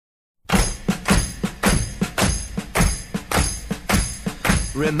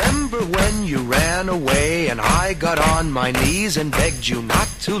Remember when you ran away and I got on my knees and begged you not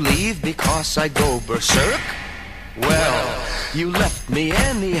to leave because I go berserk? Well, you left me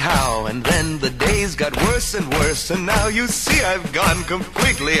anyhow, and then the days got worse and worse, and now you see I've gone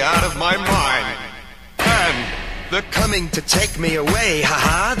completely out of my mind. And they're coming to take me away,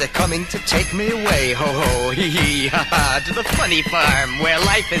 ha-ha, they're coming to take me away, ho-ho, hee-hee, ha-ha, to the funny farm where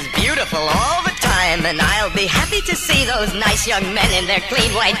life is beautiful all the time, and I'll be happy to see those nice young men in their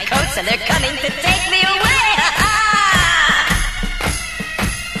clean white coats, and they're coming to take me away, ha-ha!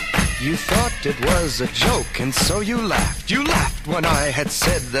 You thought it was a joke, and so you laughed. You laughed when I had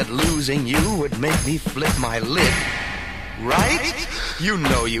said that losing you would make me flip my lid. Right? You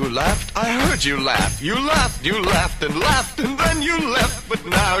know you laughed. I heard you laugh. You laughed and laughed, and then you left. But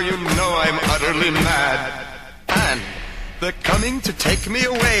now you know I'm utterly mad. And they're coming to take me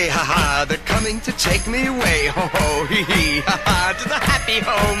away, ha-ha. They're coming to take me away, ho-ho, hee-hee, ha-ha. To the happy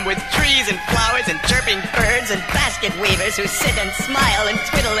home with trees and flowers and chirping birds and basket weavers who sit and smile and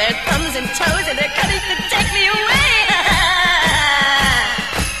twiddle their thumbs and toes, and they're coming to take me away, ha-ha.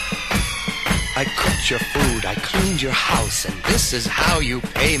 I cooked your food, I cleaned your house, and this is how you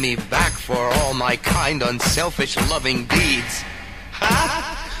pay me back for all my kind, unselfish, loving deeds.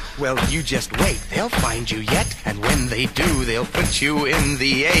 Ha? Well, you just wait, they'll find you yet, and when they do, they'll put you in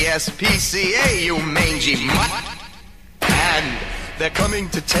the ASPCA, you mangy mutt. And they're coming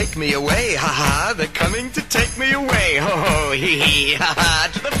to take me away, ha-ha, they're coming to take me away, ho-ho, hee-hee, ha-ha,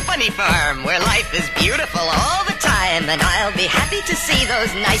 to the funny farm where life is beautiful all the time, and I'll be happy to see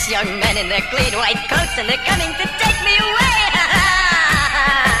those nice young men in their clean white coats, and they're coming to take me away,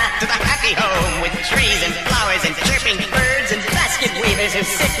 ha-ha, to the happy home with trees and flowers and chirping birds and basket weavers who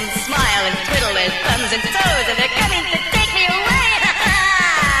sit and smile and twiddle their thumbs and toes, and they're coming to take me away,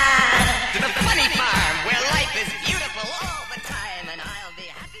 ha-ha, to the funny farm where life is beautiful all the time, and I'll be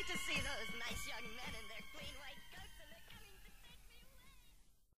happy to see those nice young men.